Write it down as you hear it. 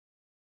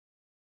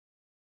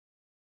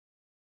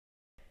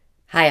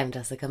Hi, I'm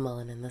Jessica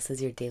Mullen, and this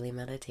is your daily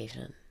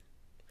meditation.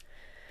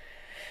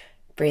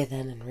 Breathe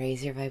in and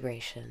raise your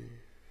vibration.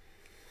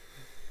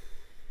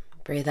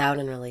 Breathe out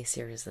and release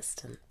your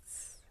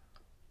resistance.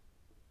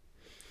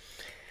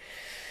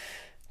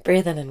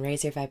 Breathe in and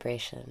raise your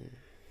vibration.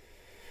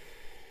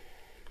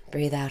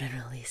 Breathe out and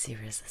release your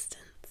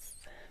resistance.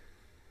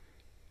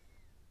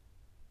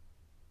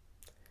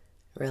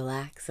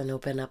 Relax and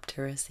open up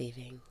to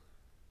receiving.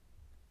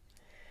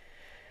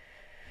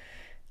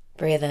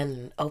 Breathe in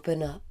and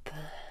open up.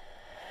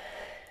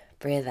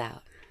 Breathe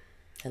out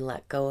and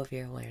let go of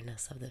your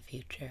awareness of the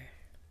future.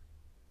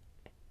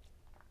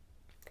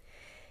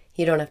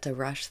 You don't have to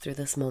rush through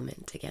this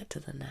moment to get to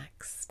the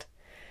next.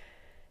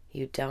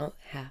 You don't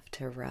have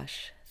to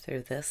rush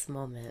through this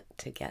moment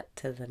to get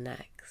to the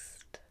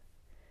next.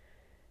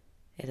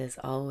 It is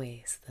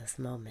always this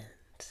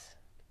moment,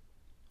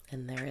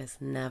 and there is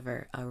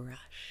never a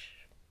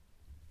rush.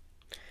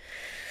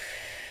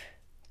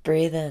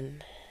 Breathe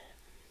in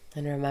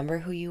and remember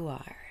who you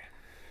are.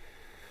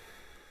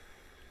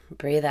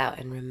 Breathe out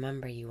and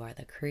remember you are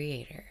the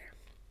creator.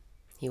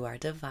 You are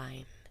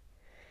divine.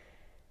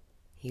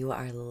 You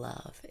are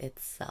love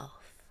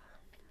itself.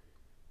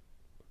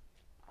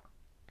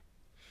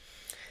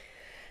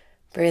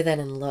 Breathe in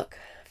and look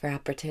for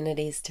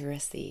opportunities to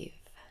receive.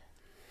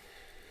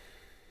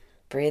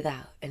 Breathe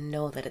out and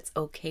know that it's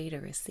okay to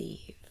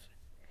receive.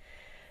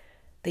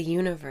 The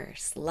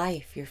universe,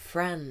 life, your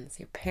friends,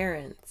 your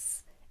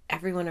parents,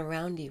 everyone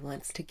around you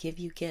wants to give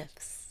you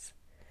gifts.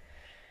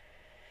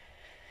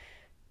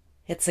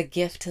 It's a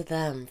gift to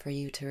them for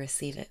you to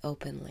receive it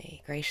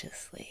openly,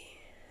 graciously,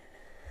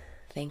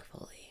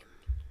 thankfully.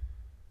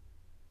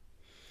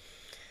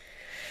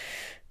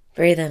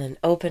 Breathe in and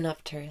open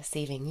up to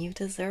receiving. You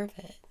deserve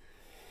it.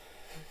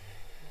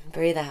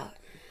 Breathe out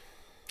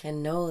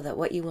and know that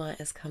what you want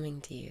is coming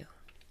to you.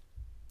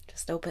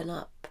 Just open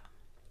up.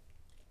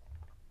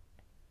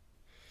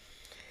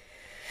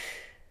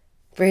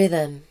 Breathe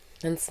in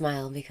and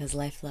smile because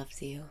life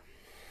loves you.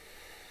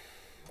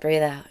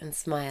 Breathe out and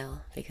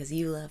smile because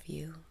you love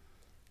you.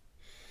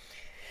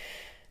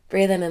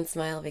 Breathe in and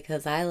smile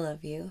because I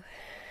love you.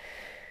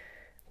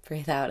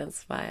 Breathe out and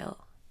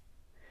smile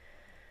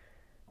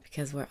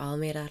because we're all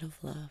made out of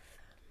love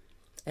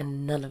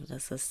and none of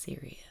this is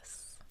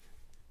serious.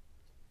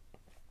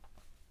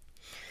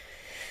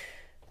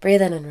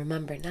 Breathe in and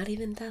remember, not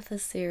even death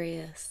is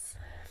serious.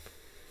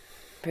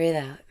 Breathe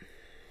out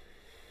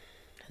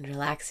and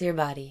relax your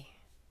body.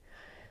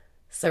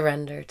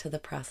 Surrender to the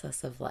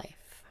process of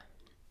life.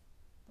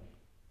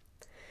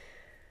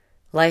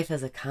 Life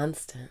is a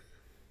constant,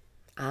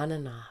 on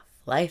and off,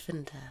 life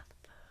and death,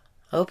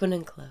 open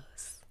and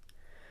close,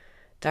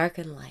 dark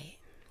and light.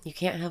 You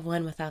can't have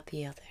one without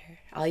the other.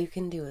 All you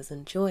can do is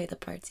enjoy the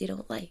parts you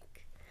don't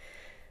like.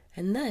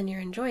 And then you're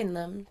enjoying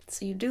them,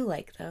 so you do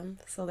like them,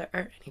 so there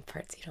aren't any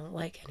parts you don't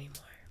like anymore.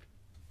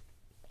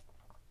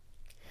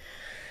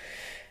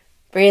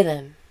 Breathe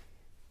in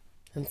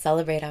and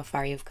celebrate how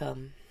far you've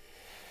come.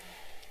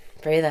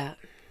 Breathe out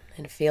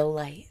and feel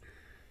light.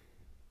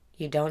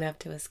 You don't have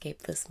to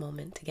escape this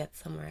moment to get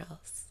somewhere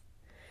else.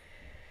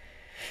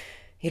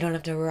 You don't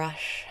have to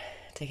rush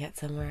to get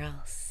somewhere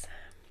else.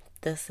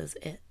 This is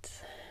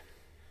it.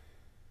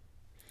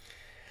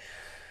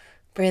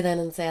 Breathe in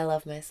and say, I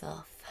love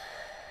myself.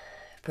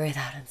 Breathe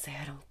out and say,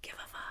 I don't give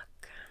a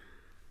fuck.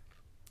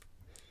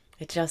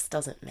 It just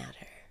doesn't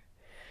matter.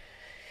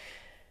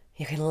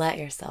 You can let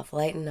yourself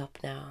lighten up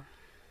now.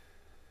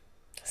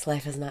 This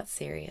life is not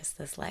serious.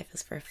 This life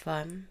is for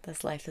fun.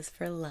 This life is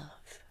for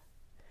love.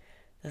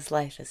 This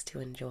life is to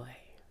enjoy.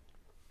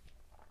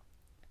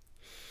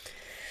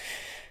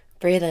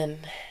 Breathe in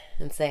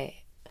and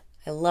say,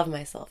 I love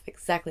myself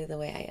exactly the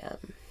way I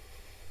am.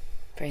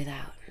 Breathe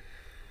out.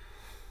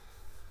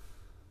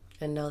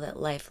 And know that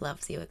life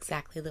loves you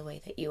exactly the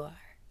way that you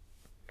are.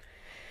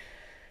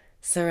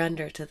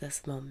 Surrender to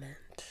this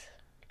moment.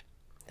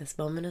 This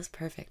moment is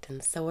perfect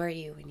and so are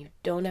you. And you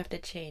don't have to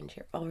change.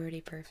 You're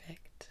already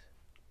perfect.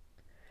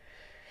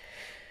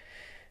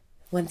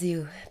 Once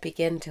you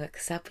begin to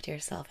accept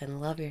yourself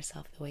and love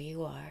yourself the way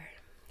you are,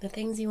 the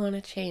things you want to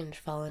change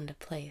fall into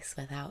place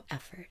without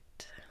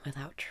effort,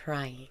 without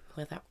trying,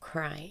 without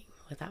crying,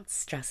 without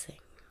stressing.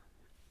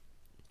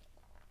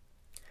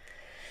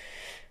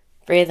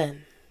 Breathe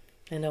in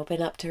and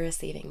open up to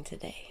receiving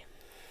today.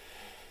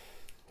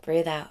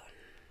 Breathe out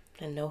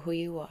and know who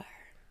you are.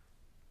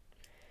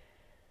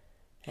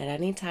 At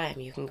any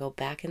time, you can go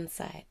back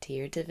inside to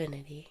your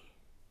divinity.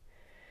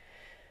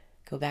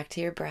 Go back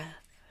to your breath.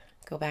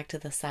 Go back to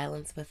the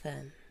silence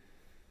within.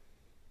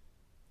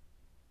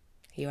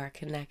 You are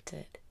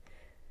connected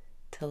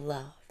to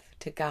love,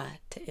 to God,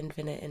 to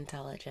infinite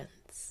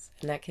intelligence.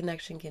 And that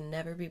connection can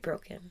never be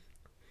broken.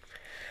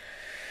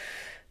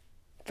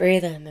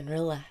 Breathe in and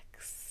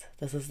relax.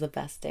 This is the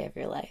best day of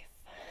your life.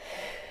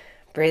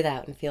 Breathe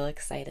out and feel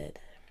excited.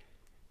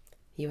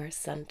 You are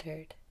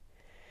centered.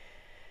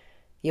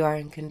 You are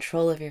in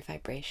control of your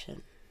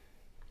vibration.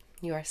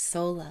 You are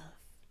so loved.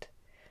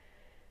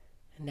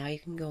 And now you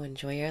can go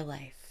enjoy your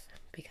life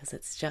because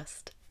it's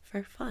just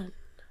for fun.